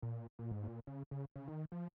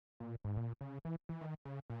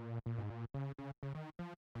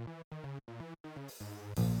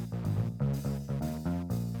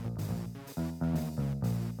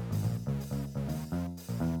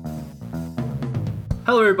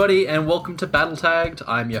Hello everybody and welcome to Battle Tagged.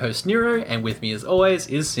 I'm your host Nero and with me as always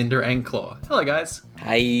is Cinder and Claw. Hello guys.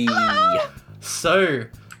 Hey. So,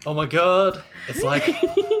 oh my god, it's like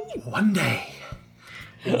one day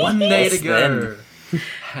to go.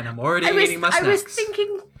 And I'm already eating my snacks.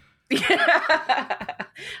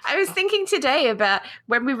 I was thinking today about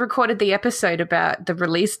when we recorded the episode about the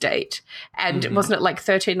release date, and wasn't it like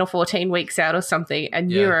 13 or 14 weeks out or something? And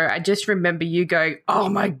Nero, I just remember you going, "Oh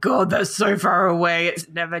my god, that's so far away. It's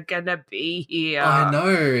never gonna be here." I know,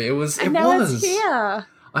 it was. It's here.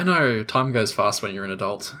 I know, time goes fast when you're an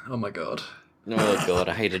adult. Oh my god. Oh god,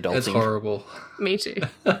 I hate adulting. It's horrible. Me too.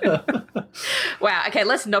 Wow. Okay,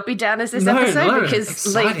 let's not be down as this episode because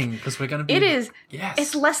exciting because we're going to be. It is. Yes.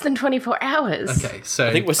 It's less than 24 hours. Okay, so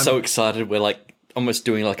I think we're so excited. We're like almost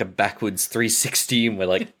doing like a backwards 360, and we're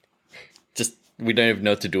like, we don't even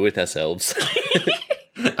know what to do with ourselves.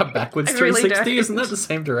 A backwards I really 360, don't. isn't that the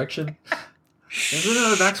same direction? Isn't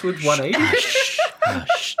it a backwards 180?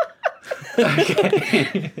 Hush.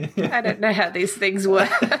 Okay. I don't know how these things work.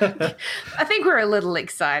 I think we're a little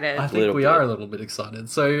excited. I think we are a little bit excited.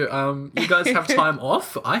 So, you guys have time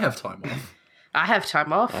off? I have time off. I have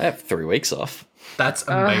time off. I have 3 weeks off. That's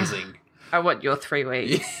amazing. I want your 3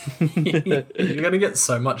 weeks. You're going to get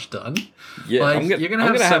so much done. Yeah, Like, you're going to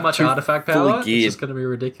have so much 2 artifact fully power. It's geared. just going to be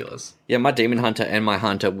ridiculous. Yeah, my Demon Hunter and my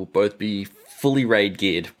Hunter will both be fully raid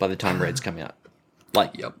geared by the time raids come out.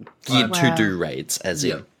 Like, geared to Wow. do raids, as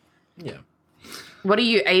in. Yeah. What are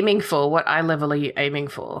you aiming for? What eye level are you aiming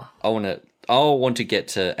for? I want to get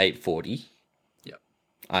to 840.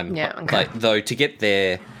 Yeah. Okay. Though to get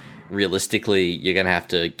there, realistically, you're gonna have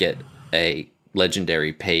to get a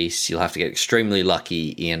legendary piece. You'll have to get extremely lucky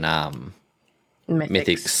in Mythics mythics.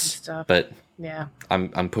 and stuff. But Yeah.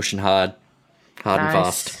 I'm pushing hard and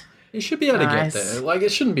fast. You should be able to get Nice. there. Like,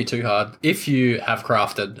 it shouldn't be too hard if you have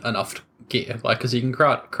crafted enough gear. Like, because you can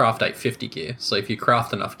craft 850 gear. So if you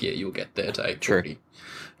craft enough gear, you'll get there to 840.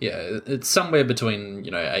 Yeah, it's somewhere between,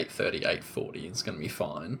 830, 840. It's going to be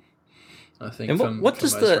fine. I think. And what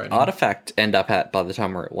does most the rating. artifact end up at by the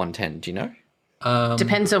time we're at 110? Do you know?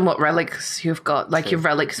 Depends on what relics you've got. Like your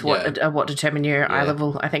relics, what determine your eye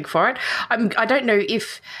level, I think, for it. I don't know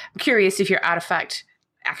if... I'm curious if your artifact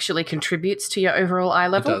actually contributes to your overall eye It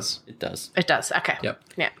level. does. It does. It does. Okay. Yep.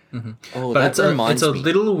 Yeah. Oh, But that it's reminds a me.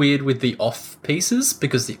 little weird with the off pieces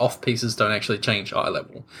because the off pieces don't actually change eye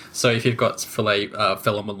level. So if you've got Felon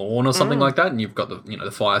Malorn or something like that, and you've got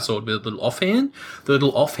the fire sword with a little offhand, the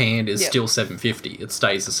little offhand is still 750. It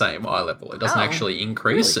stays the same eye level. It doesn't actually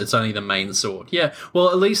increase. Really? It's only the main sword. Yeah. Well,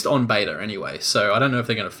 at least on beta anyway. So I don't know if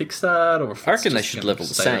they're going to fix that or if I it's reckon they just should gonna level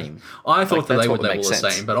the stay there. same. I thought that that's they what would would level make the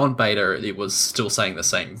sense. same, but on beta it was still saying the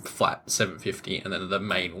same flat 750, and then the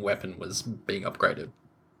main weapon was being upgraded.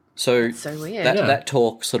 So So weird. that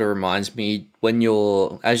talk sort of reminds me when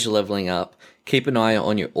as you're leveling up, keep an eye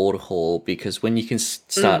on your order hall because when you can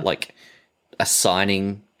start like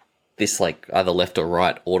assigning this like either left or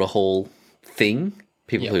right order hall thing,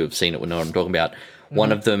 people who have seen it will know what I'm talking about.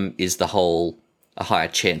 One of them is a higher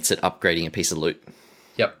chance at upgrading a piece of loot.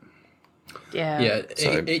 Yep. Yeah. Yeah,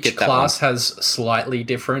 So each get that class has slightly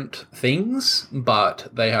different things, but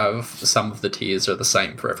they have some of the tiers are the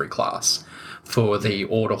same for every class for the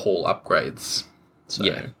order hall upgrades. So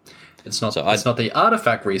Yeah. it's not So it's not the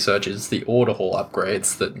artifact research, it's the order hall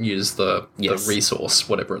upgrades that use the Yes. resource,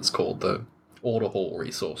 whatever it's called, the order hall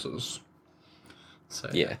resources. So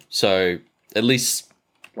Yeah. So at least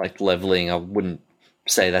like leveling, I wouldn't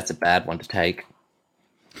say that's a bad one to take.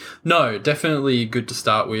 No, definitely good to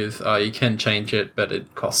start with. You can change it, but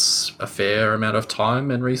it costs a fair amount of time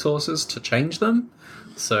and resources to change them.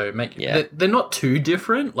 So they're not too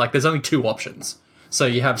different. Like there's only 2 options. So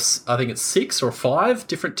you have, I think it's 6 or 5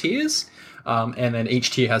 different tiers, and then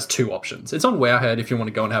each tier has 2 options. It's on Wowhead if you want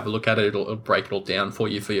to go and have a look at it. It'll break it all down for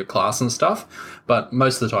you for your class and stuff. But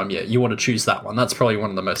most of the time, you want to choose that one. That's probably one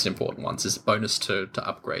of the most important ones. Is bonus to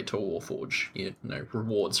upgrade to Warforge.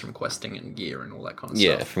 Rewards from questing and gear and all that kind of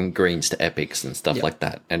Yeah, stuff. from greens to epics and stuff like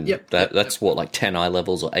that. And Yep. that's what, like 10 eye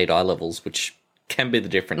levels or 8 eye levels, which can be the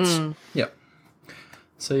difference. Yep.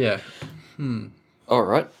 So yeah. All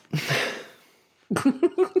right.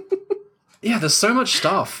 Yeah, there's so much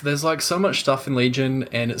stuff. There's like so much stuff in Legion,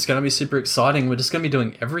 and it's going to be super exciting. We're just going to be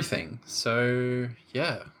doing everything. So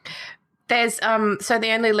yeah. There's so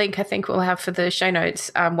the only link I think we'll have for the show notes,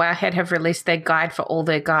 Wowhead have released their guide for all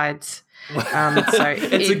their guides. So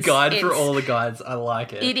it's a guide for it's- all the guides. I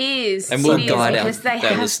like it. It is. And we'll It is, guide our because they our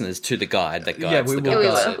have- listeners to the guide that guides Yeah, we the will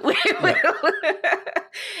guides. guide it. We will.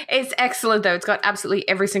 It's excellent, though. It's got absolutely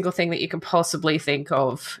every single thing that you can possibly think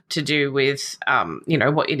of to do with,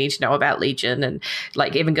 what you need to know about Legion, and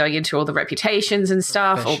like even going into all the reputations and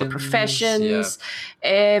stuff, all the professions,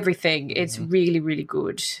 everything. It's really, really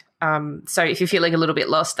good. So if you're feeling a little bit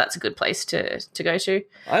lost, that's a good place to go to.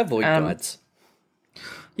 I avoid guides.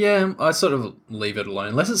 Yeah, I sort of leave it alone.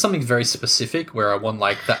 Unless it's something very specific where I want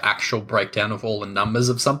like the actual breakdown of all the numbers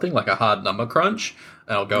of something, like a hard number crunch,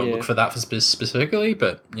 and I'll go look for that for specifically.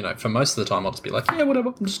 But, for most of the time I'll just be like, yeah,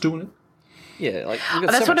 whatever, I'm just doing it. Yeah, like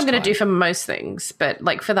that's what I'm going to do for most things. But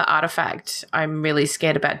like for the artifact, I'm really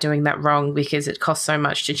scared about doing that wrong because it costs so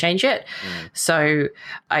much to change it. So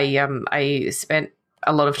I spent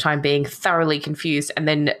a lot of time being thoroughly confused, and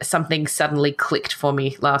then something suddenly clicked for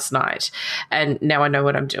me last night, and now I know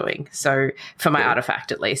what I'm doing. So for my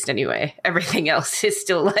artifact, at least, anyway, everything else is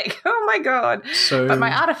still like, oh my god. But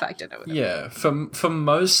my artifact, I know what I'm doing. For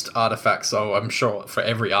most artifacts, I'm sure for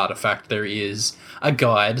every artifact there is a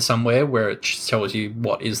guide somewhere where it tells you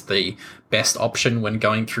what is the best option when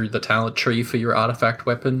going through the talent tree for your artifact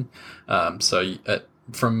weapon.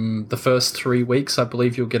 From the first 3 weeks, I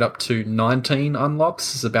believe you'll get up to 19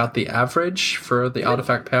 unlocks is about the average for the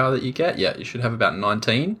artifact power that you get. Yeah, you should have about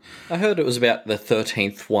 19. I heard it was about the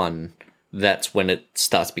 13th one. That's when it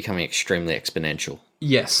starts becoming extremely exponential.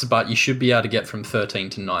 Yes, but you should be able to get from 13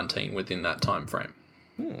 to 19 within that time frame.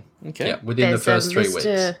 Okay. Yeah, within the first 3 weeks.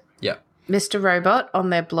 Yeah. Mr. Robot on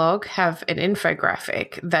their blog have an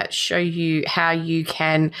infographic that show you how you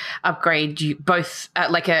can upgrade both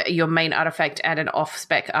your main artifact and an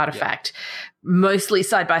off-spec artifact, mostly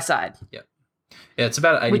side by side. Yeah. Yeah, it's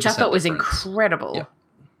about 80%. Which I thought was difference. Incredible. Yeah.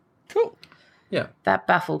 Cool. Yeah. That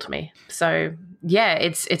baffled me. So, yeah,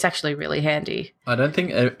 it's actually really handy. I don't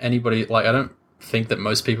think anybody, I don't think that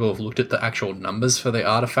most people have looked at the actual numbers for the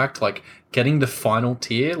artifact, like getting the final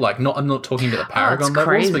tier, I'm not talking about the Paragon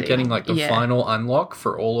levels, but getting the final unlock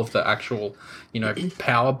for all of the actual,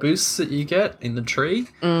 power boosts that you get in the tree.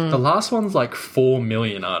 The last one's 4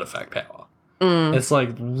 million artifact power. It's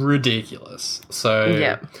ridiculous.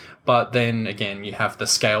 So, but then again, you have the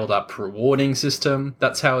scaled up rewarding system.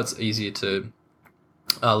 That's how it's easier to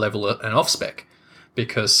level an off spec.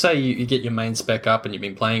 Because say you get your main spec up and you've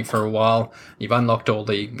been playing for a while, you've unlocked all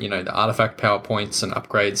the, the artifact power points and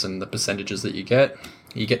upgrades and the percentages that you get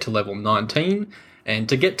to level 19, and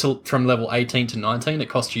to get from level 18 to 19, it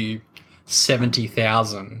costs you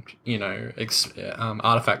 70,000,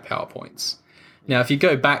 artifact power points. Now, if you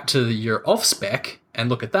go back to your off spec and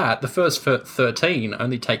look at that, the first 13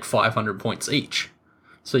 only take 500 points each.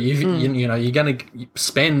 So you're going to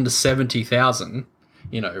spend 70,000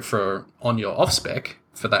 on your off spec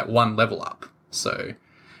for that one level up. So,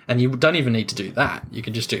 and you don't even need to do that. You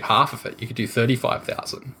can just do half of it. You could do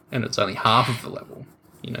 35,000, and it's only half of the level.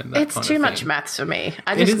 It's too much maths for me.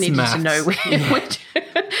 I just needed to know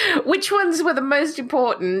which ones were the most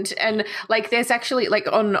important. And there's actually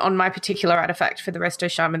on my particular artifact for the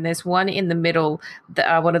Resto Shaman, there's one in the middle,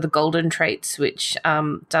 one of the golden traits, which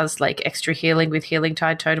does extra healing with Healing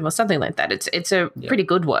Tide Totem or something like that. It's a pretty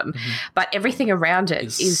good one, but everything around it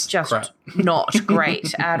is just crap. Not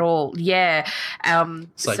great at all. Yeah.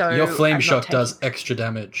 So your Flame Shock does extra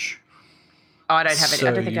damage. Oh, I don't have any.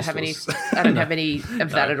 I don't think I have any. I don't have any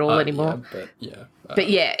of that at all anymore. But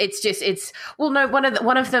it's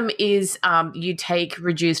one of them is you take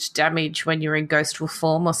reduced damage when you're in ghostful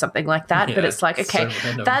form or something like that. Yeah, but it's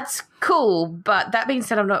that's cool. But that means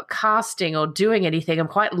that I'm not casting or doing anything. I'm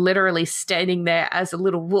quite literally standing there as a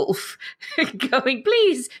little wolf, going,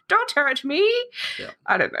 "Please don't hurt me." Yeah.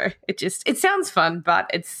 I don't know. It sounds fun, but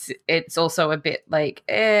it's also a bit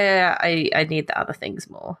I need the other things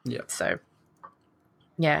more. Yeah. So.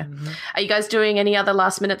 Yeah. Are you guys doing any other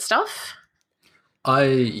last minute stuff?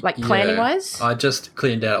 Planning wise? I just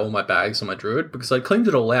cleaned out all my bags on my druid because I cleaned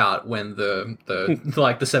it all out when the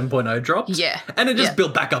 7.0 dropped. Yeah. And it just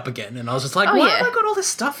built back up again. And I was just why have I got all this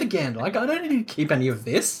stuff again? I don't need to keep any of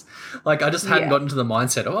this. I just hadn't gotten to the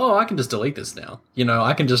mindset of, I can just delete this now.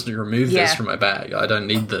 I can just remove this from my bag. I don't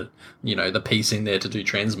need the piece in there to do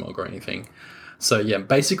transmog or anything. So yeah,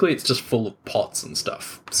 basically it's just full of pots and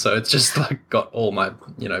stuff. So it's just got all my,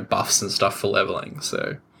 buffs and stuff for leveling.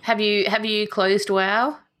 So have you closed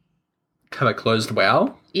WoW? Have I closed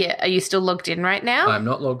WoW? Yeah. Are you still logged in right now? I'm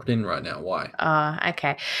not logged in right now. Why?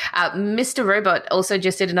 Okay. Mr. Robot also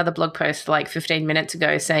just did another blog post 15 minutes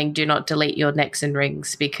ago saying do not delete your necks and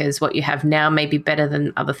rings because what you have now may be better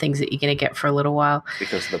than other things that you're going to get for a little while.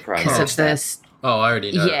 Because of the price. Because of this. Oh, I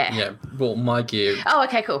already know. Yeah. Well, my gear. Oh,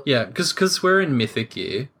 okay, cool. Yeah, because we're in Mythic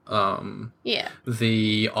gear.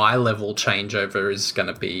 The eye level changeover is going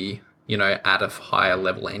to be, at a higher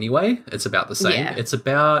level anyway. It's about the same. Yeah. It's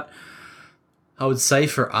about, I would say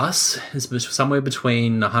for us, it's somewhere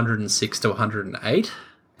between 106 to 108.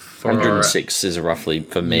 106 is roughly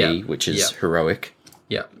for me, which is heroic.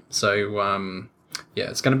 Yeah. So,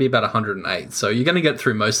 it's going to be about 108. So you're going to get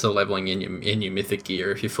through most of the leveling in your mythic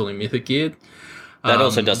gear if you're fully mythic geared. That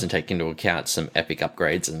also doesn't take into account some epic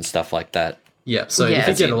upgrades and stuff like that. Yeah, so if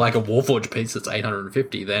you get like a Warforged piece that's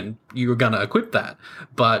 850, then you're going to equip that.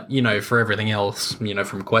 But, for everything else,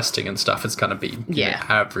 from questing and stuff, it's going to be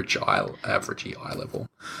average eye level.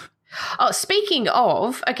 Oh, speaking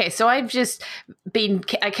of, okay, so I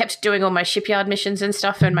kept doing all my shipyard missions and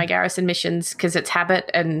stuff and my garrison missions because it's habit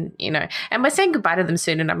and we're saying goodbye to them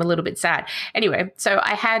soon and I'm a little bit sad. Anyway, so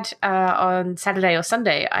I had on Saturday or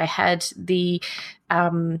Sunday, I had the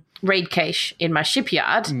raid cache in my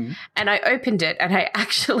shipyard and I opened it and I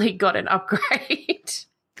actually got an upgrade.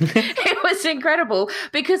 It was incredible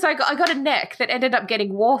because I got a neck that ended up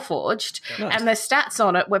getting Warforged and the stats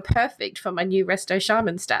on it were perfect for my new Resto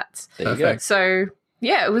Shaman stats. There you go. So,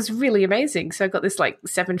 yeah, it was really amazing. So I got this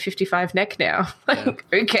 755 neck now.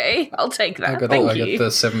 Okay, I'll take that. I got the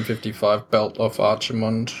 755 belt off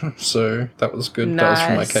Archimond, so that was good. Nice.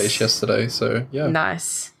 That was for my case yesterday, so yeah.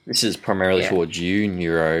 Nice. This is primarily towards you,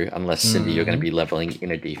 Neuro, unless, Cindy, you're going to be leveling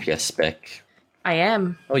in a DPS spec. I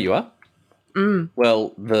am. Oh, you are?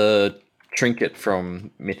 Well, the trinket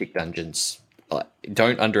from Mythic Dungeons,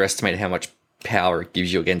 don't underestimate how much power it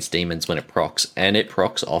gives you against demons when it procs, and it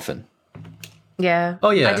procs often. Yeah. Oh,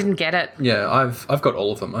 yeah. I didn't get it. Yeah, I've got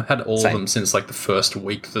all of them. I've had all of them since the first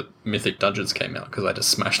week that Mythic Dungeons came out because I just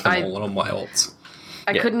smashed them all on my ults.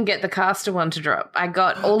 I couldn't get the caster one to drop. I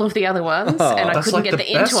got all of the other ones, and I couldn't get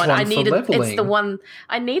the int one. It's the one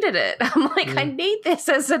I needed it. I'm like, I need this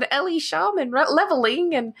as an Ellie Shaman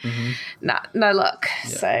leveling, and no luck.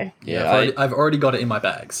 Yeah. So I've already got it in my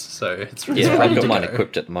bags, so it's ready I've got to mine go.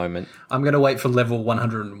 equipped at the moment. I'm going to wait for level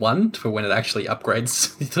 101 for when it actually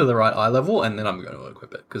upgrades to the right eye level, and then I'm going to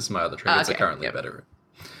equip it because my other trinkets are currently better.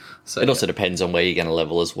 So it also depends on where you're going to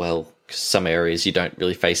level as well. 'Cause some areas you don't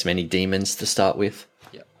really face many demons to start with.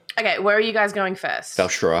 okay, where are you guys going first?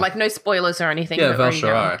 Val'sharah. No spoilers or anything. Yeah, but where are you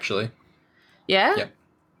Val'sharah going? actually. Yeah? Yeah.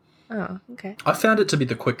 Oh, okay. I found it to be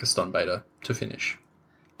the quickest on beta to finish.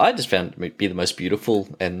 I just found it to be the most beautiful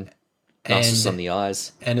and nicest on the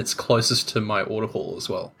eyes. And it's closest to my order hall as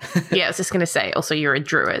well. Yeah, I was just going to say, also you're a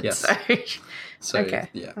druid, Yes. so... So, Okay.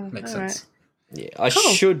 yeah, makes all sense. Yeah, I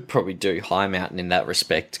should probably do High Mountain in that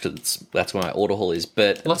respect because that's where my order hall is.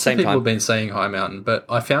 But at the Lots of same people time, have been saying High Mountain, but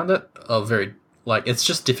I found it very... it's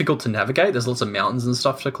just difficult to navigate. There's lots of mountains and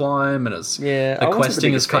stuff to climb, and the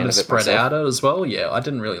questing is kind of spread out as well. Yeah, I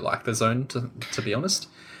didn't really like the zone, to be honest.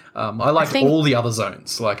 I liked all the other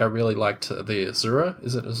zones. I really liked the Azura.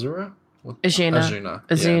 Is it Azura? Azuna. Yeah,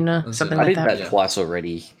 Azuna, something like that. I did that twice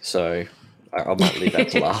already, so I might leave that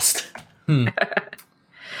to last.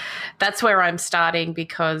 That's where I'm starting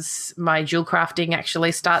because my jewel crafting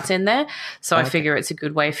actually starts in there. So I figure it's a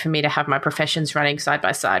good way for me to have my professions running side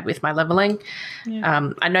by side with my leveling. Yeah.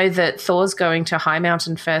 I know that Thor's going to High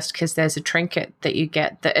Mountain first because there's a trinket that you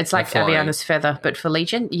get. It's like Aviana's Feather, but for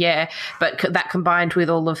Legion. Yeah, but that combined with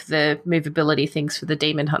all of the movability things for the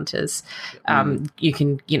demon hunters, you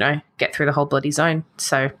can, get through the whole bloody zone.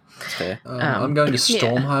 So... I'm going to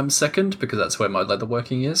Stormheim second because that's where my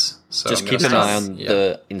leatherworking is. So just keep an eye on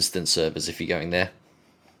the instant servers if you're going there.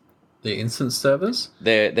 The instant servers?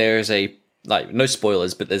 There is a no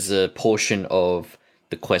spoilers, but there's a portion of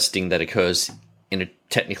the questing that occurs in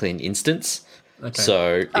technically an instance. Okay.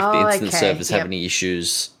 So if the instant servers have any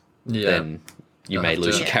issues, then you may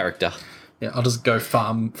lose your character. Yeah, I'll just go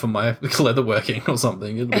farm for my leatherworking or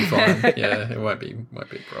something. It'll be fine. Yeah, it won't be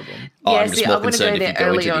a problem. I'm just more concerned if you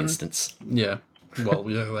go into the instance. Yeah, well,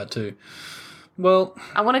 that too. Well,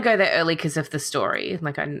 I want to go there early because of the story. It's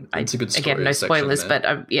a good story. Again, no spoilers, but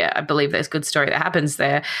I believe there's good story that happens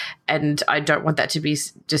there, and I don't want that to be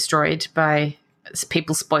destroyed by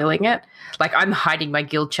people spoiling it. I'm hiding my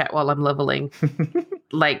guild chat while I'm leveling.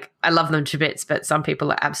 I love them to bits, but some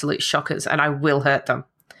people are absolute shockers, and I will hurt them.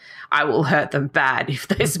 I will hurt them bad if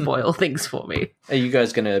they spoil things for me. Are you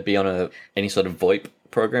guys going to be on any sort of VoIP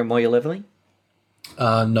program while you're leveling?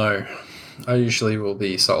 No. I usually will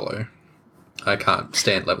be solo. I can't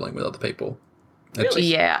stand leveling with other people. Really?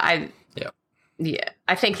 Yeah,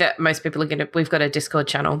 I think that most people are we've got a Discord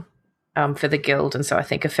channel for the guild, and so I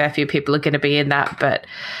think a fair few people are going to be in that, but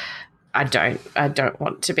I don't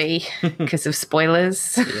want to be because of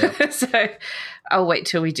spoilers. Yeah. So I'll wait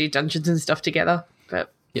till we do dungeons and stuff together,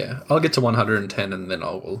 but... Yeah, I'll get to 110 and then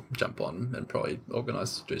I will jump on and probably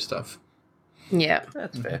organise to do stuff. Yeah.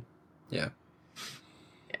 That's fair. Yeah.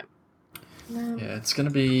 Yeah, it's gonna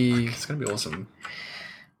be awesome.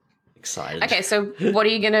 Excited. Okay, so what are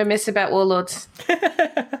you going to miss about Warlords?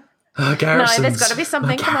 Garrisons. No, there's got to be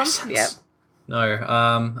something. Come on. Yep. No,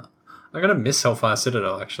 I'm gonna miss Hellfire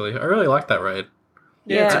Citadel. Actually, I really like that raid.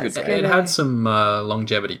 Yeah, it's a good raid. It had some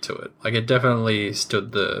longevity to it. Like, it definitely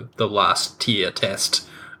stood the last tier test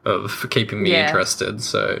of keeping me interested.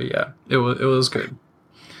 So yeah, it was good.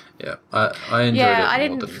 Yeah, I enjoyed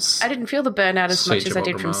it. I didn't feel the burnout as much as I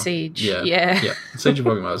did from Siege. Yeah. Siege of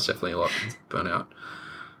Orgrimmar was definitely a lot of burnout.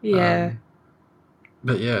 Yeah.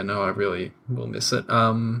 But yeah, no, I really will miss it.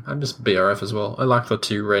 I'm just BRF as well. I like the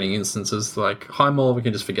 2 raiding instances. Like High Maul, we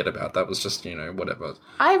can just forget about. That was just, whatever.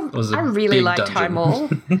 I really liked High Maul.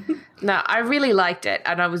 No, I really liked it,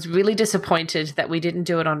 and I was really disappointed that we didn't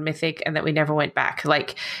do it on Mythic and that we never went back.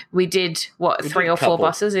 Like, we did 3 or 4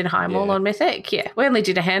 bosses in High Maul on Mythic. Yeah, we only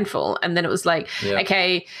did a handful, and then it was like,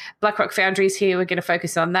 okay, Blackrock Foundry's here. We're going to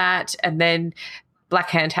focus on that, and then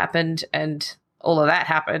Blackhand happened, and all of that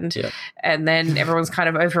happened, and then everyone's kind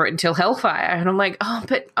of over it until Hellfire, and I'm like, oh,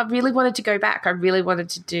 but I really wanted to go back. I really wanted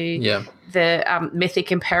to do the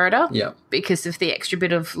Mythic Imperator because of the extra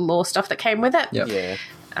bit of lore stuff that came with it.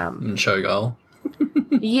 And Shogal.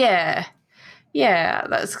 yeah,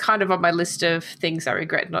 that's kind of on my list of things I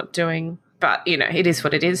regret not doing. But, it is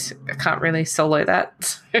what it is. I can't really solo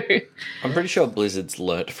that. I'm pretty sure Blizzard's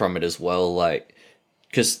learnt from it as well, like,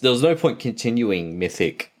 because there was no point continuing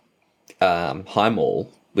Mythic High Maul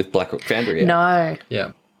with Blackrock Foundry. No.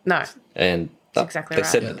 Yeah. No. And that's exactly they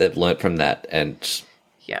said that they've learnt from that, and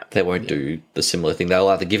they won't do the similar thing. They'll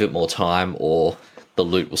either give it more time, or the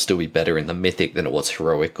loot will still be better in the Mythic than it was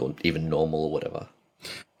Heroic or even normal or whatever.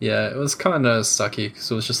 Yeah, it was kind of sucky because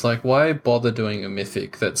it was just like, why bother doing a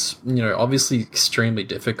Mythic that's, obviously extremely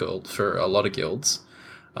difficult for a lot of guilds,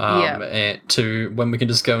 and when we can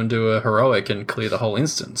just go and do a Heroic and clear the whole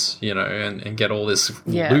instance, and get all this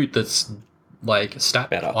loot that's like stat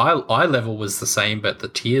better. Eye level was the same, but the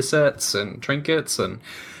tier sets and trinkets and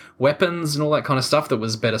weapons and all that kind of stuff that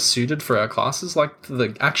was better suited for our classes, like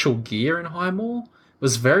the actual gear in High Maul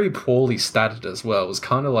was very poorly statted as well. It was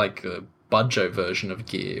kind of like a Budjo version of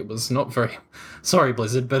gear. It was not very... Sorry,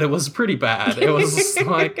 Blizzard, but it was pretty bad. It was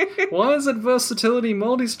like, why is it versatility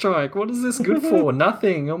multi-strike? What is this good for?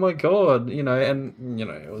 Nothing. Oh my god.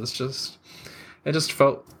 It was just... It just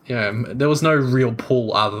felt... there was no real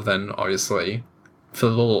pull other than, obviously, for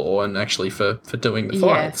the lore and actually for doing the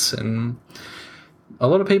fights. And a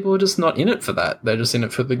lot of people were just not in it for that. They're just in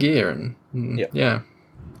it for the gear. And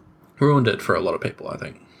ruined it for a lot of people, I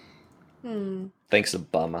think. Thanks to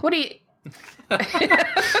Bummer. What do you...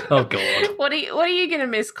 Oh god. What are you gonna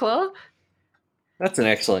miss, Claw? That's an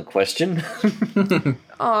excellent question.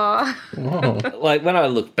 Aww. Like, when I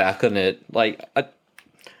look back on it, like, I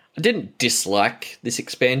didn't dislike this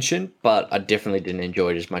expansion, but I definitely didn't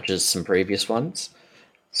enjoy it as much as some previous ones.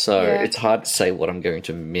 So it's hard to say what I'm going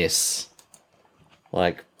to miss.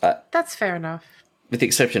 Like, that's fair enough. With the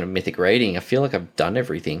exception of Mythic Raiding, I feel like I've done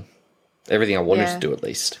everything. Everything I wanted to do, at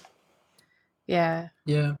least. Yeah.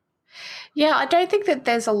 Yeah. Yeah, I don't think that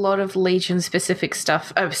there's a lot of Legion-specific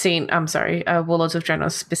stuff. Warlords of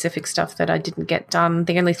Draenor-specific stuff that I didn't get done.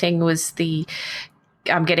 The only thing was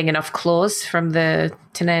I'm getting enough claws from the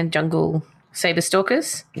Tanaan Jungle Saber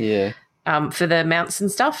Stalkers. Yeah. For the mounts and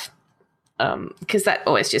stuff. Because that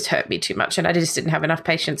always just hurt me too much, and I just didn't have enough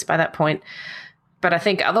patience by that point. But I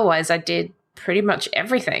think otherwise I did pretty much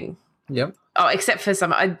everything. Yep. Oh, except for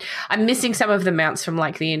some. I'm missing some of the mounts from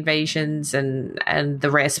like the invasions and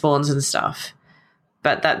the rare spawns and stuff.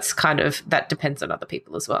 But that depends on other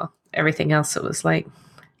people as well. Everything else, it was like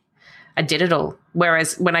I did it all.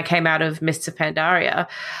 Whereas when I came out of Mists of Pandaria,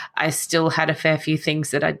 I still had a fair few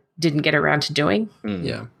things that I didn't get around to doing.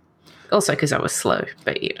 Yeah. Also because I was slow,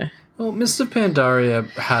 but Well, Mists of Pandaria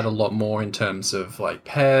had a lot more in terms of like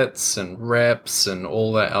pets and reps and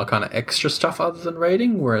all that kind of extra stuff other than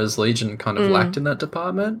raiding, whereas Legion kind of lacked in that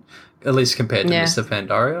department, at least compared to Mists of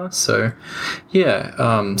Pandaria. So,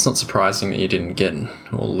 it's not surprising that you didn't get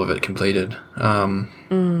all of it completed.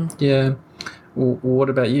 Yeah. What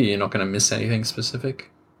about you? You're not going to miss anything specific?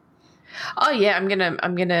 Oh yeah, I'm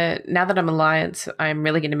gonna now that I'm Alliance, I'm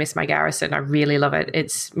really gonna miss my garrison. I really love it.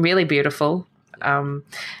 It's really beautiful. And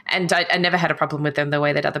I never had a problem with them the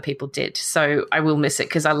way that other people did. So I will miss it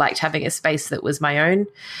because I liked having a space that was my own.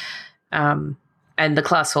 And the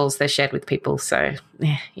class halls, they're shared with people. So,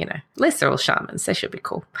 at least they're all shamans. They should be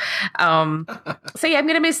cool. So yeah, I'm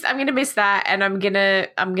going to miss that. And I'm going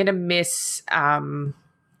to miss, no,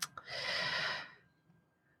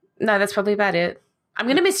 that's probably about it. I'm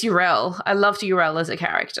going to miss Yrel. I loved Yrel as a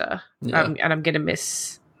character. Yeah. And I'm going to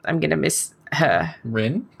miss her.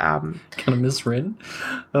 Rin? Kind of miss Rin?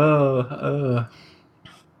 Oh,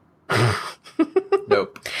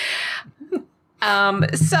 nope.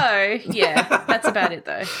 So, yeah, that's about it,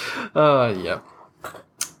 though. Yeah.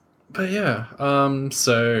 But yeah,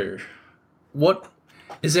 so what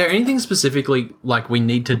is there anything specifically like we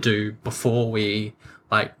need to do before they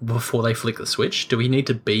flick the switch? Do we need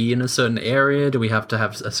to be in a certain area? Do we have to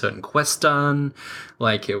have a certain quest done?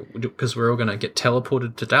 Like, because we're all going to get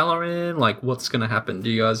teleported to Dalaran? Like, what's going to happen? Do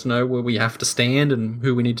you guys know where we have to stand and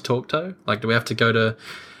who we need to talk to? Like, do we have to go to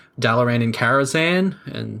Dalaran in Karazhan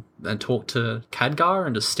and talk to Khadgar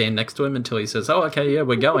and just stand next to him until he says, "Oh, okay, yeah,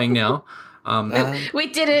 we're going now." We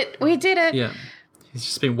did it. Yeah. He's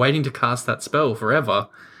just been waiting to cast that spell forever.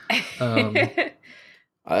 It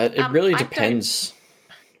really depends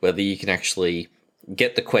whether you can actually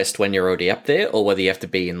get the quest when you're already up there or whether you have to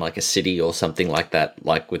be in like a city or something like that,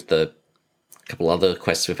 like with the couple other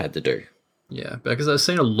quests we've had to do. Yeah, because I've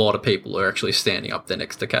seen a lot of people who are actually standing up there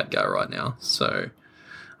next to Khadgar right now. So,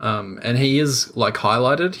 and he is like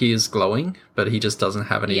highlighted, he is glowing, but he just doesn't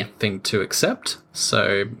have anything to accept.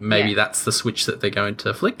 So maybe that's the switch that they're going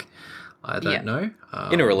to flick. I don't know.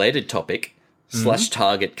 In a related topic, slash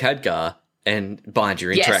target Khadgar and bind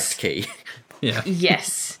your interact key. Yeah.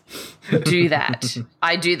 Yes. Do that.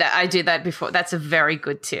 I do that before. That's a very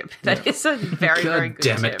good tip. That is a very, very good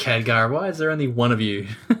tip. God damn it, Khadgar. Why is there only one of you?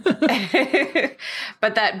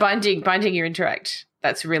 But that binding your interact,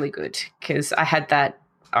 that's really good because I had that.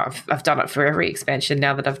 I've done it for every expansion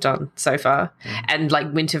now that I've done so far. And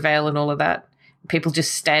like Wintervale and all of that. People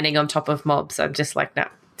just standing on top of mobs. I'm just like, nah,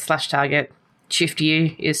 slash target. Shift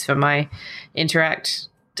U is for my interact.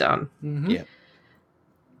 Done. Mm-hmm. Yeah.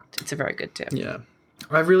 It's a very good tip. Yeah.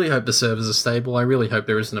 I really hope the servers are stable. I really hope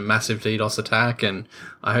there isn't a massive DDoS attack, and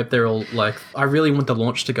I hope they're all like. I really want the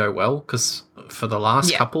launch to go well because for the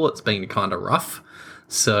last couple, it's been kind of rough.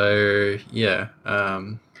 So yeah,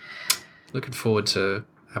 looking forward to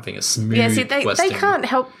having a smooth. Yeah, see, they can't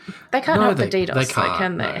help. They can't help the DDoS. They can't.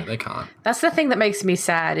 Can they? No, they can't. That's the thing that makes me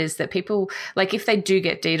sad is that people, like, if they do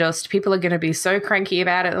get DDoSed, people are going to be so cranky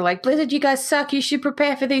about it. They're like, Blizzard, you guys suck. You should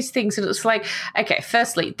prepare for these things. And it's like, okay,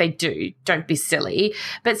 firstly, they do. Don't be silly.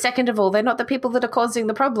 But second of all, they're not the people that are causing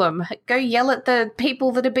the problem. Go yell at the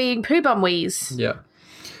people that are being poo bumwees. Yeah.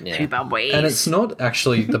 Poo bumwees. And it's not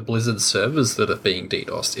actually the Blizzard servers that are being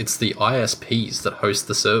DDoSed. It's the ISPs that host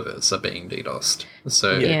the servers are being DDoSed.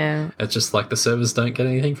 So it's just like the servers don't get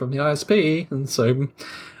anything from the ISP. And so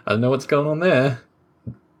I don't know what's going on there.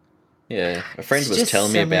 Yeah. A friend was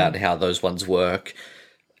telling me about how those ones work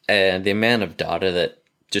and the amount of data that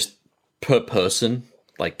just per person,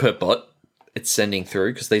 like per bot, it's sending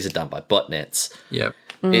through because these are done by botnets. Yep.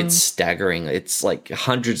 It's staggering. It's like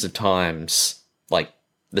hundreds of times like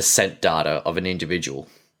the sent data of an individual.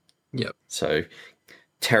 Yep. So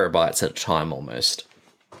terabytes at a time almost.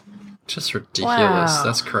 Just ridiculous. Wow.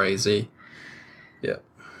 That's crazy. Yeah.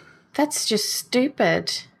 That's just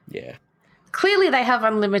stupid. Yeah. Clearly they have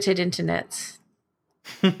unlimited internets.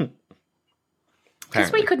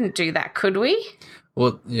 Because we couldn't do that, could we?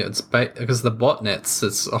 Well, yeah, it's because the botnets,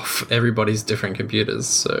 it's off everybody's different computers,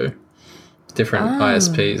 so different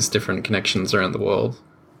ISPs, different connections around the world.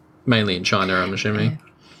 Mainly in China, I'm assuming.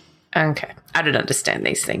 Okay. I don't understand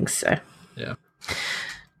these things, so. Yeah.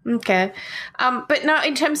 Okay. But no,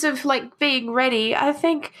 in terms of, like, being ready, I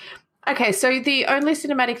think... Okay, so the only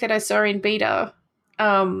cinematic that I saw in beta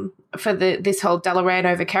for this whole Dalaran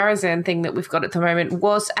over Karazhan thing that we've got at the moment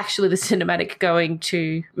was actually the cinematic going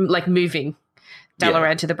to, like, moving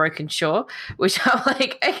Dalaran to the Broken Shore, which I'm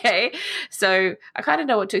like, okay. So I kind of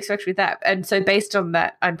know what to expect with that. And so based on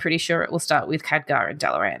that, I'm pretty sure it will start with Khadgar and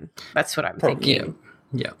Dalaran. That's what I'm thinking.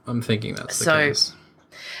 Yeah, I'm thinking that's the case.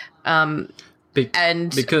 Because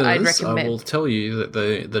I'd recommend... I will tell you that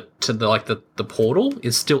the portal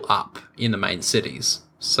is still up in the main cities.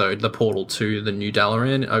 So the portal to the new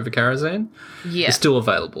Dalaran over Karazhan is still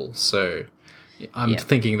available. So I'm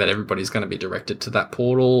thinking that everybody's going to be directed to that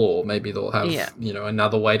portal, or maybe they'll have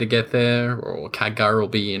another way to get there, or Khadgar will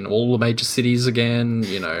be in all the major cities again.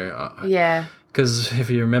 Because if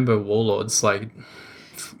you remember Warlords, like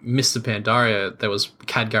Mr. Pandaria, there was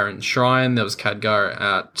Khadgar in the Shrine, there was Khadgar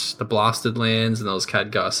at the Blasted Lands, and there was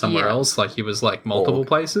Khadgar somewhere else. Like he was like multiple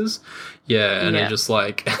places. Yeah, and it just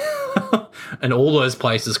like and all those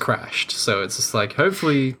places crashed. So it's just like,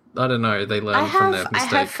 hopefully, I don't know, they learn from their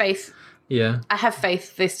mistake. I have faith. Yeah. I have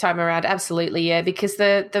faith this time around, absolutely, yeah, because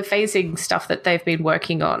the phasing stuff that they've been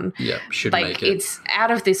working on, should like, make it. It's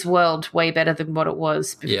out of this world, way better than what it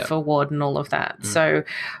was for Ward and all of that. So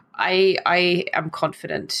I am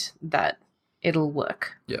confident that it'll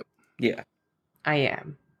work. Yep. Yeah. I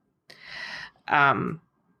am. I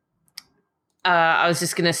was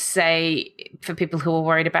just going to say, for people who are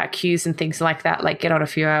worried about queues and things like that, like get on a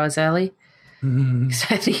few hours early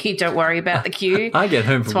so that you don't worry about the queue. I get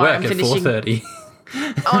home from work at 4:30.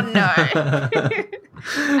 Oh, no.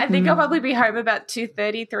 I think I'll probably be home about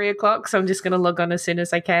 2:30, 3 o'clock, so I'm just going to log on as soon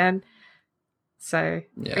as I can. So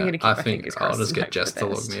yeah, I'm going to keep I my think fingers crossed. I'll just get Jess to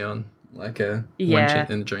log me on, like during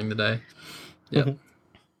the day. Yeah.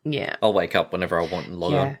 Yeah. I'll wake up whenever I want and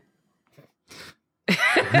log on.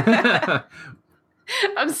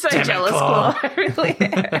 I'm so jealous, Claw. I really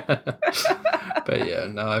am. But yeah,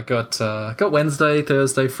 no, I've got Wednesday,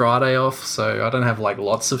 Thursday, Friday off, so I don't have like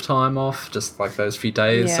lots of time off, just like those few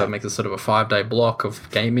days. Yeah. So it makes a sort of a 5-day block of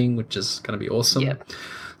gaming, which is going to be awesome. Yep.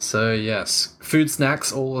 So yes, food,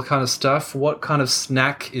 snacks, all the kind of stuff. What kind of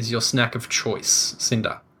snack is your snack of choice,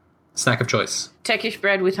 Cinder? Snack of choice. Turkish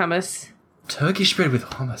bread with hummus. Turkish bread with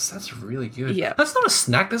hummus. That's really good. Yeah. That's not a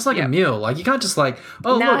snack. That's like a meal. Like you can't just like,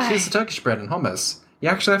 look, here's the Turkish bread and hummus. You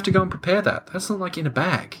actually have to go and prepare that. That's not like in a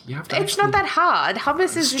bag. You have to. It's not that hard.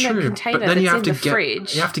 Hummus is in a container that's in the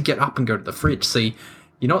fridge. You have to get up and go to the fridge. See,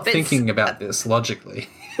 you're not thinking about this logically.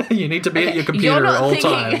 You need to be at your computer at all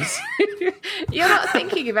times. You're not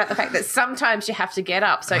thinking about the fact that sometimes you have to get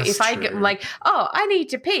up. So That's I'm like, I need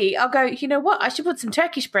to pee, I'll go, you know what? I should put some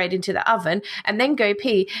Turkish bread into the oven and then go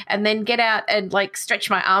pee and then get out and like stretch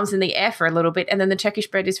my arms in the air for a little bit. And then the Turkish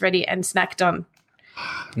bread is ready and snack done.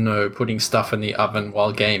 No, putting stuff in the oven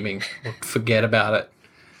while gaming. Forget about it.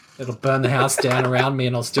 It'll burn the house down around me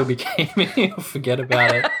and I'll still be gaming. Forget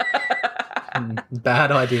about it.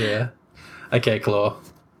 Bad idea. Okay, Claw.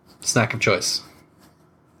 Snack of choice.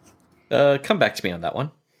 Come back to me on that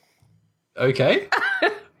one. Okay.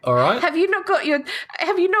 All right. Have you not got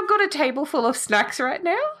a table full of snacks right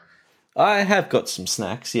now? I have got some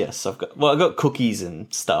snacks. Yes, I've got cookies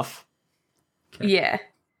and stuff. Okay. Yeah.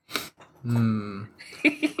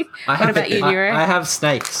 What about you, Nero? I have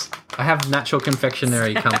snakes. I have Natural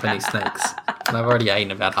Confectionery Company snakes. And I've already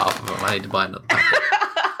eaten about half of them. I need to buy another packet.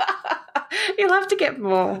 You'll have to get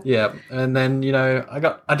more. Yeah, and then,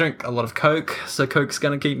 I drink a lot of Coke, so Coke's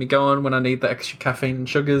going to keep me going when I need the extra caffeine and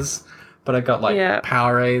sugars. But I got,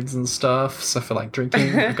 Powerades and stuff, so for,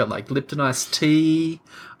 drinking. I've got, Lipton iced tea.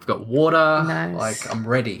 I've got water. Nice. I'm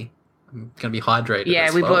ready. I'm going to be hydrated.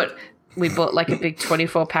 Yeah, we bought a big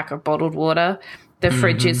 24-pack of bottled water. The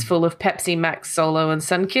fridge is full of Pepsi Max Solo and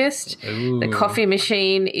Sunkist. Ooh. The coffee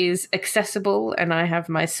machine is accessible and I have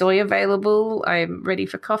my soy available. I'm ready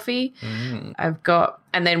for coffee. And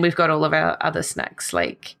then we've got all of our other snacks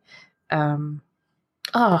what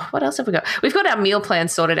else have we got? We've got our meal plan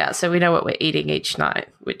sorted out so we know what we're eating each night,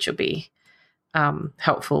 which will be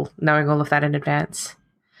helpful knowing all of that in advance.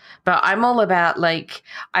 But I'm all about,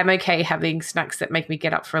 I'm okay having snacks that make me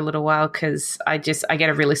get up for a little while because I get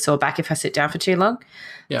a really sore back if I sit down for too long.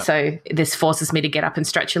 Yeah. So this forces me to get up and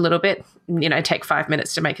stretch a little bit. Take 5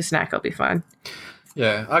 minutes to make a snack. I'll be fine.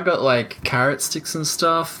 Yeah, I got, carrot sticks and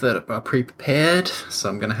stuff that are pre-prepared. So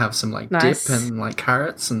I'm going to have some, nice. dip and,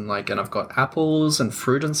 carrots and, and I've got apples and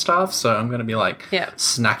fruit and stuff. So I'm going to be,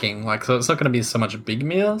 snacking. So it's not going to be so much big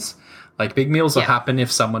meals. Big meals will happen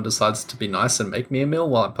if someone decides to be nice and make me a meal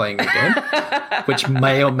while I'm playing the game, which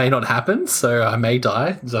may or may not happen. So I may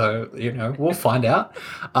die. So, we'll find out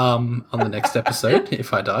on the next episode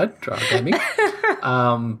if I died trial gaming.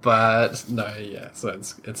 But no, yeah. So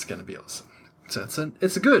it's going to be awesome. So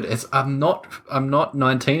it's good. I'm not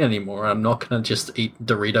 19 anymore. I'm not going to just eat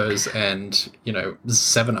Doritos and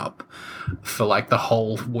 7-Up for the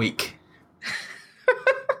whole week.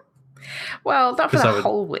 Well, not for the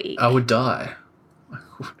whole week. I would die.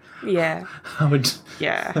 Yeah. I would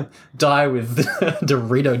die with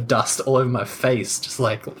Dorito dust all over my face, just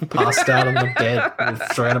passed out on the bed,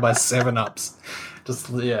 surrounded by 7-Ups. Just,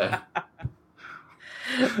 yeah.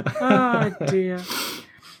 Oh, dear.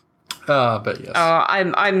 But yes. Oh,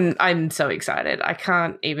 I'm so excited. I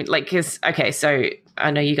can't even so I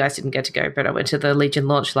know you guys didn't get to go, but I went to the Legion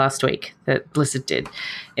launch last week that Blizzard did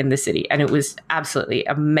in the city, and it was absolutely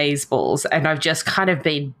amazeballs. And I've just kind of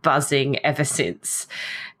been buzzing ever since.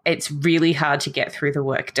 It's really hard to get through the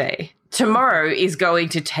workday. Tomorrow is going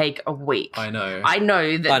to take a week. I know. I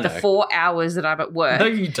know that the 4 hours that I'm at work. No,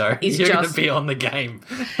 you don't. You're going to be on the game.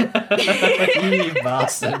 You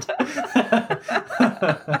bastard.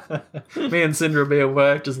 Me and Cinder will be at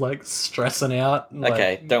work just stressing out.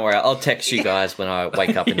 Okay, don't worry. I'll text you guys when I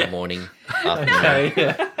wake up in the morning. Okay,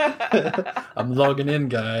 yeah. I'm logging in,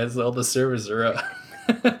 guys. All the servers are up.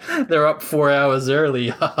 They're up 4 hours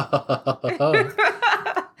early.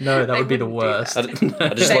 No, that would be the worst. I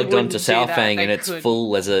just logged on to Southang and it's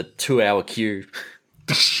full as a 2-hour queue.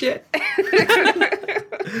 Shit.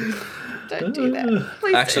 Don't don't do that.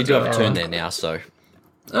 Please Actually, I do have a turn there now, so.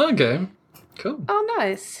 Okay, cool. Oh,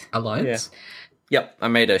 nice. Alliance? Yeah. Yep, I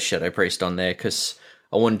made a Shadow Priest on there because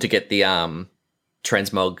I wanted to get the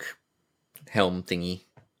transmog helm thingy.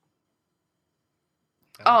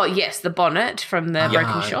 Oh, yes, the bonnet from the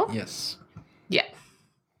Broken Shore. Yes. Yeah.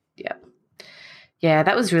 Yeah. Yeah,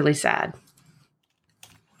 that was really sad.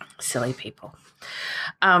 Silly people.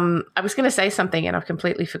 I was going to say something and I've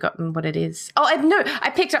completely forgotten what it is. Oh,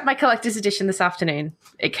 I picked up my collector's edition this afternoon.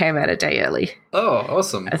 It came out a day early. Oh,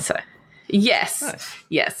 awesome. So, yes. Nice.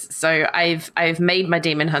 Yes. So I've made my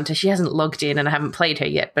Demon Hunter. She hasn't logged in and I haven't played her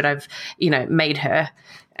yet, but I've, made her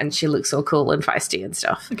and she looks all cool and feisty and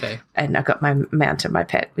stuff. Okay. And I've got my mount and my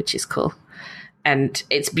pet, which is cool. And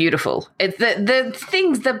it's beautiful. It's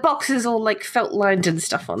the boxes all like felt lined and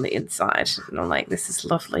stuff on the inside. And I'm like, this is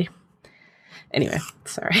lovely. Anyway,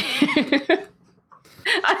 sorry. I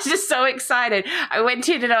was just so excited. I went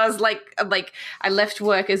in and I was like, I left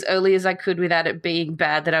work as early as I could without it being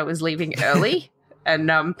bad that I was leaving early. And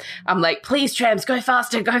I'm like, please, trams, go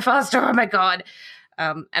faster. Oh my God.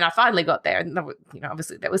 And I finally got there and,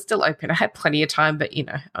 obviously that was still open. I had plenty of time, but,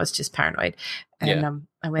 I was just paranoid. And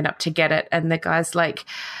I went up to get it and the guy's like,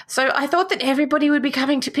 so I thought that everybody would be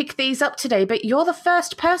coming to pick these up today, but you're the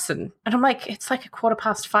first person. And I'm like, it's like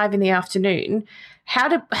 5:15 in the afternoon. How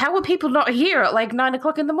are people not here at like 9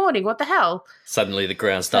 o'clock in the morning? What the hell? Suddenly the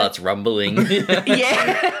ground starts rumbling.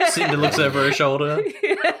 Yeah. Cindy looks over her shoulder.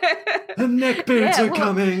 The neckbeards are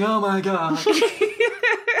coming. Oh my God.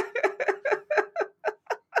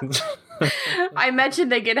 I imagine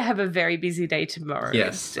they're going to have a very busy day tomorrow.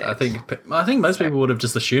 Yes, instead. I think most people would have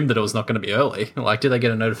just assumed that it was not going to be early. Like, did they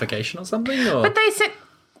get a notification or something? Or? But they said,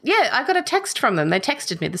 yeah, I got a text from them. They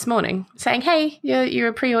texted me this morning saying, "Hey,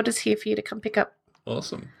 your pre-order's here for you to come pick up."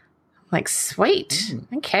 Awesome. I'm like, sweet.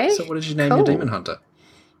 Okay. So, what did you name your demon hunter?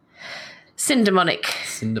 Syndemonic.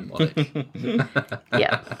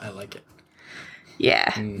 Yeah, I like it.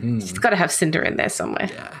 Yeah, It's got to have Cinder in there somewhere.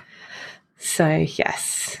 Yeah. So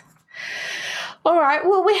yes. All right.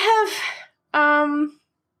 Well, we have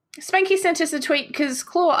Spanky sent us a tweet because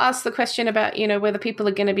Claw asked the question about, whether people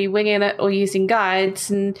are going to be winging it or using guides.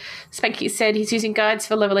 And Spanky said he's using guides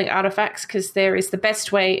for leveling artifacts because there is the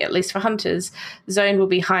best way, at least for hunters. Zone will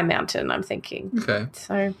be high mountain, I'm thinking. Okay.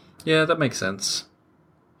 So. Yeah, that makes sense.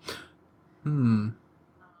 And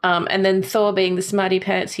then Thor, being the smarty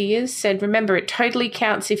pants he is, said, remember, it totally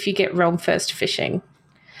counts if you get realm first fishing.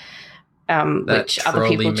 Which other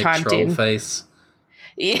people chimed in. Face.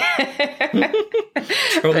 Yeah.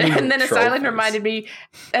 And then Asylum reminded me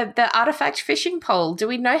of the artifact fishing pole. Do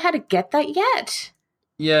we know how to get that yet?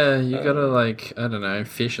 Yeah, you gotta I don't know,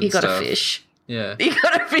 fish and stuff. You gotta fish. Yeah. You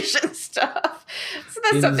gotta fish and stuff. So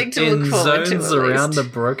that's something to look forward to. In zones around the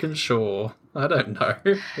Broken Shore. I don't know.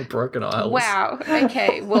 The Broken Isles. Wow.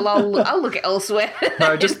 Okay. Well, I'll look elsewhere.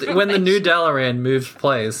 No, just when the new Dalaran moves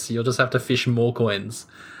place, you'll just have to fish more coins.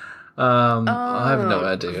 I have no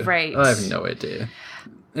idea. Great. I have no idea.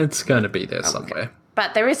 It's going to be there somewhere.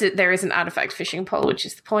 But there is an artifact fishing pole, which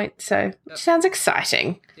is the point. So it sounds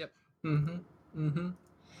exciting. Yep. Mm-hmm. Mm-hmm.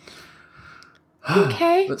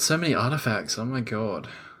 Okay. But so many artifacts. Oh my God.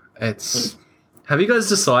 It's... Have you guys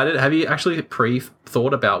decided? Have you actually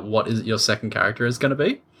thought about what your second character is going to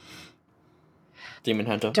be? Demon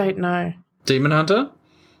Hunter. Don't know. Demon Hunter?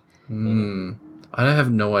 I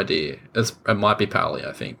have no idea. It might be Pally,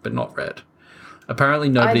 I think, but not Red. Apparently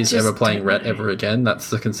nobody's ever playing Red ever again. That's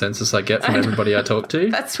the consensus I get from everybody I talk to.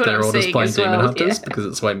 That's what They're I'm all just seeing playing as Demon well, Hunters yeah. because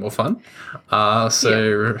it's way more fun.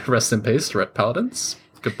 Rest in peace, Red Paladins.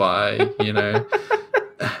 Goodbye,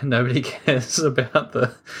 Nobody cares about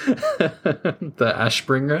the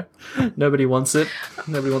Ashbringer. Nobody wants it.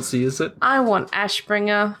 Nobody wants to use it. I want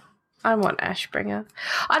Ashbringer. I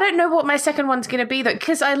don't know what my second one's going to be, though,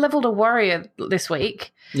 because I leveled a warrior this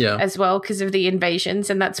week as well because of the invasions,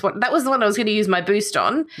 and that was the one I was going to use my boost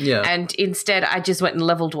on. Yeah. And instead, I just went and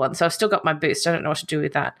leveled one, so I've still got my boost. I don't know what to do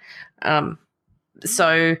with that.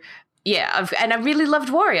 So, yeah, I really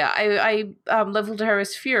loved warrior. I leveled her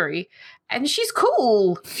as Fury, and she's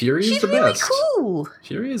cool. Fury is the really best. Cool.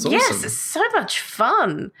 Fury is awesome. Yes, it's so much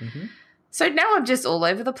fun. Mm-hmm. So now I'm just all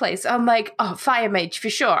over the place. I'm like, oh, Fire Mage for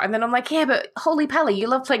sure. And then I'm like, yeah, but Holy Pally, you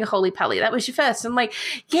love playing Holy Pally. That was your first. I'm like,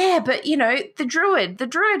 yeah, but the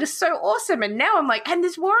Druid is so awesome. And now I'm like, and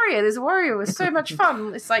this Warrior was so much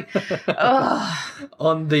fun. It's like, ugh.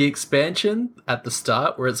 On the expansion at the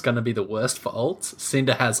start, where it's going to be the worst for ults,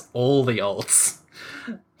 Cinder has all the ults.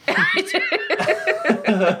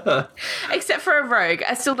 Except for a rogue.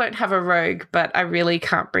 I still don't have a rogue, but I really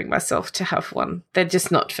can't bring myself to have one. They're just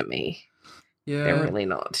not for me. Yeah. They're really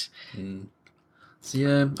not.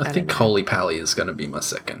 Yeah, I think Holy Pally is going to be my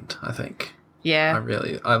second. I think. Yeah.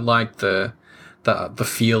 I like the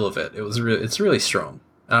feel of it. It's really strong.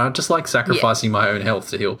 And I just like sacrificing my own health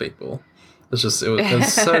to heal people. It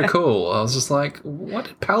was so cool. I was just like, what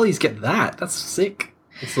did Pallies get that? That's sick.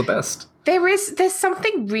 It's the best. There's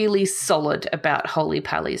something really solid about Holy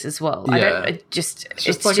Pallies as well. Yeah. It's just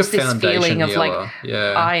like this feeling of healer. like,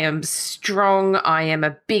 yeah. I am strong. I am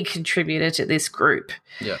a big contributor to this group.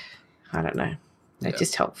 Yeah. I don't know. They're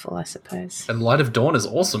just helpful, I suppose. And Light of Dawn is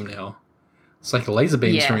awesome now. It's like laser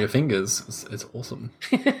beams from your fingers. It's awesome.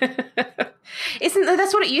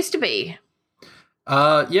 That's what it used to be?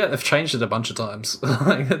 Yeah, they've changed it a bunch of times.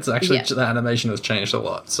 Like it's actually the animation has changed a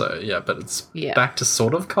lot. So yeah, but it's back to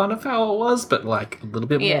sort of kind of how it was, but like a little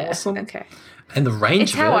bit more awesome. Okay. And the range.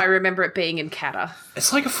 It's how I remember it being in Kata.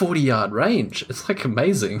 It's like a 40-yard range. It's like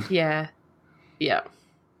amazing. Yeah. Yeah.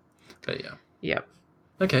 But yeah. Yep.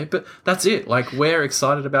 Okay, but that's it. Like we're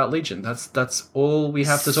excited about Legion. That's all we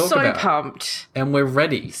have to talk about. So pumped. And we're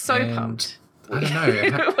ready. Pumped. I don't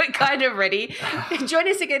know. We're kind of ready. Join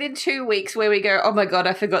us again in 2 weeks where we go, oh my God,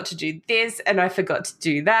 I forgot to do this and I forgot to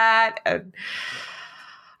do that. And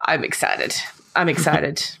I'm excited. I'm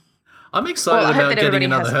excited about getting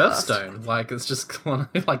another Hearthstone. Like it's just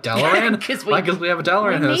like Dalaran. Because we have a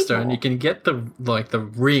Dalaran Hearthstone. You can get the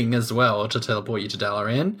ring as well to teleport you to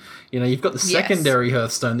Dalaran. You know, you've got the secondary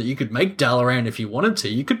Hearthstone that you could make Dalaran if you wanted to.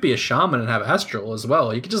 You could be a shaman and have Astral as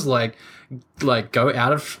well. You could just like go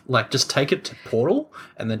out of just take it to Portal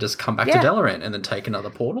and then just come back to Dalaran and then take another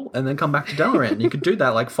Portal and then come back to Dalaran. You could do that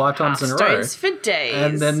like 5 times in a row. Stones for days.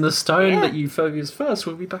 And then the stone that you focus first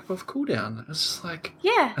will be back off cooldown. It's just like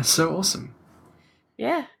it's so awesome.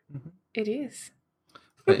 Yeah, it is.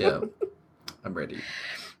 But yeah, I'm ready.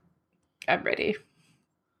 I'm ready.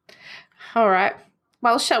 All right.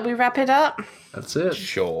 Well, shall we wrap it up? That's it.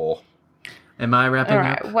 Sure. Am I wrapping up? All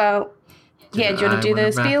right. Well, do you want to do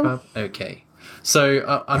the spiel? Okay.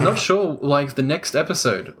 So I'm not sure, like, the next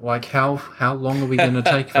episode, like, how long are we going to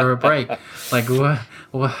take for a break? Like,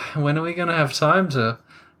 when are we going to have time to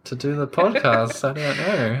do the podcast? I don't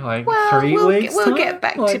know. Like, 3 weeks? We'll get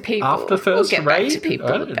back to people. After first we'll get raid? back to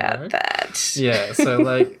people about that. Yeah, so,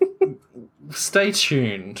 like, stay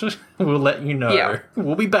tuned. We'll let you know. Yeah.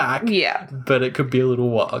 We'll be back. Yeah. But it could be a little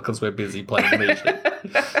while because we're busy playing Legion.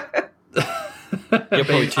 You're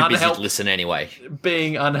probably too busy to listen anyway.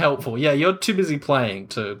 Being unhelpful. Yeah, you're too busy playing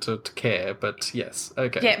to care, but yes.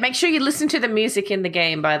 Okay. Yeah, make sure you listen to the music in the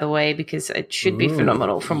game, by the way, because it should be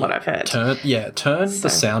phenomenal from what I've heard. Turn the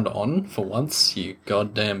sound on for once, you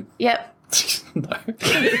goddamn... Yep. No.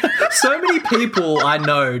 So many people I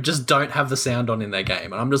know just don't have the sound on in their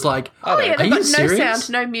game, and I'm just like, they've got no serious? sound,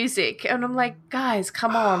 no music, and I'm like, guys,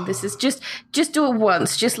 come on, this is just do it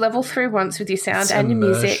once, just level through once with your sound and your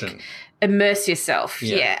music. Immerse yourself.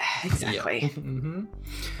 Yeah, exactly. Yeah. Mm-hmm.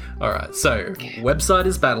 All right, so website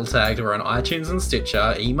is Battletagged. We're on iTunes and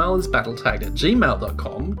Stitcher. Email is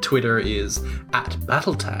battletagged@gmail.com. Twitter is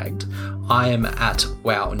 @battletagged. I am at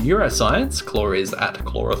Wow Neuroscience. Chlor is at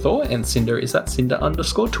Chlorathor. And Cinder is at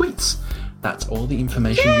Cinder_tweets. That's all the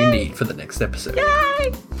information you need for the next episode.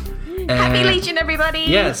 Yay! Happy Legion, everybody!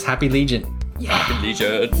 Yes, Happy Legion. Yeah. Happy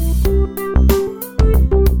Legion.